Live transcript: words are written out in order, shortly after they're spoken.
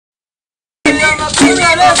I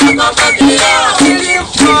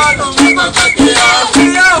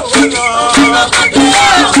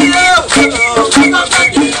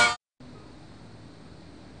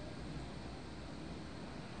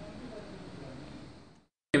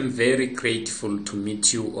am very grateful to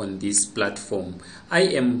meet you on this platform. I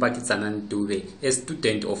am Ndebele, a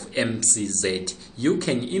student of MCZ. You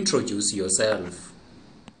can introduce yourself.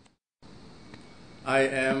 I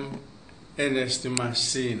am Ernest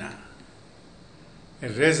Masina, a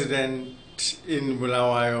resident in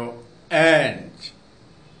Bulawayo and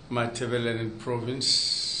Ndebele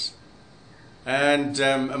province, and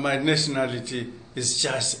my nationality is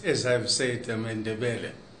just as I've said, I'm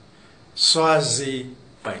Ndebele, Swazi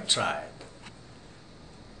by tribe.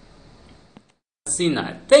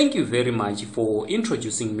 Masina, thank you very much for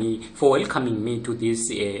introducing me, for welcoming me to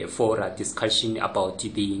this for a discussion about the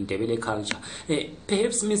Ndebele culture.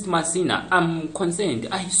 Perhaps, Mr. Masina, I'm concerned.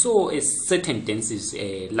 I saw a certain dances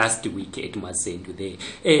last week at Masendu there.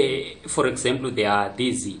 For example, there are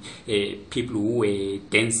these people who were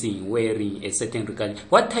dancing wearing a certain regalia.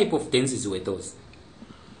 What type of dances were those?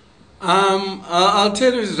 I'll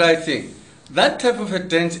tell you the right thing. That type of a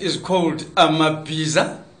dance is called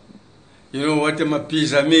Amabisa. You know what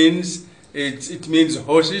Amabisa means? It means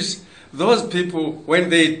horses. Those people, when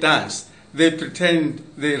they dance, they pretend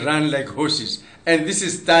they run like horses. And this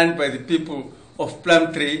is done by the people of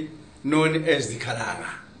Plumtree, known as the Kalanga,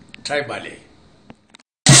 tribally.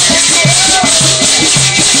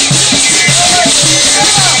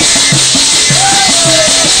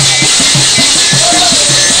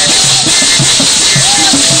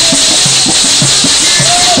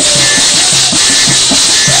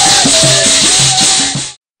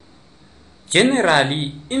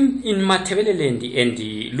 Generally, in Ndebele land and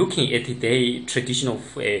looking at the tradition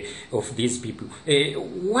of these people,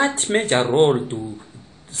 what major role do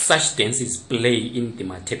such dances play in the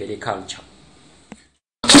Ndebele culture?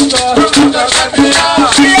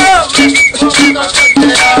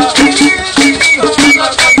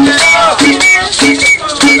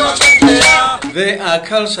 They are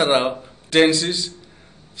cultural dances.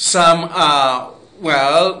 Some are,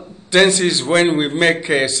 well, dances when we make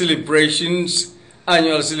celebrations,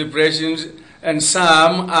 annual celebrations, and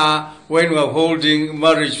some are when we're holding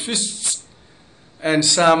marriage feasts, and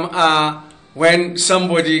some are when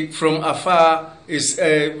somebody from afar is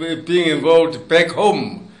being involved back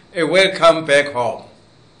home, a welcome back home.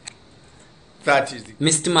 That is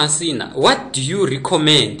Mr. Masina, what do you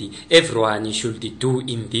recommend everyone should do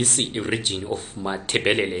in this region of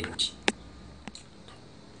Ndebele land?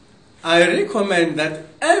 I recommend that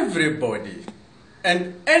everybody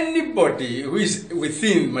and anybody who is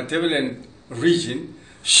within Ndebele region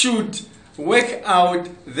should work out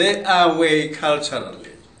their way culturally.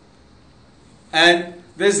 And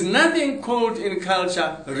there's nothing called in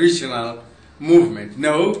culture regional movement.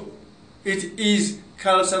 No, it is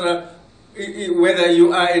cultural. Whether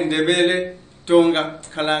you are in Ndebele, Tonga,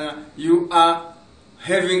 Kalanga, you are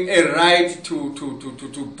having a right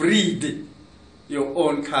to breed your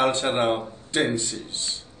own cultural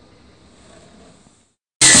dances.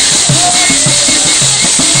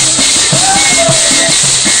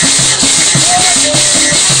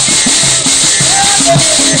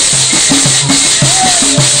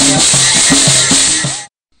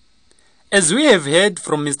 As we have heard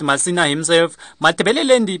from Mr. Masina himself, Ndebele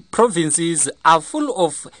land provinces are full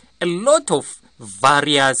of a lot of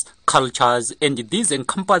various cultures, and these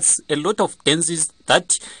encompass a lot of dances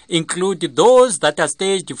that include those that are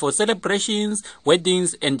staged for celebrations,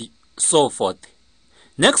 weddings, and so forth.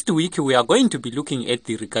 Next week, we are going to be looking at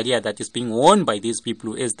the regalia that is being worn by these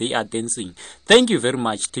people as they are dancing. Thank you very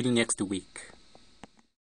much. Till next week.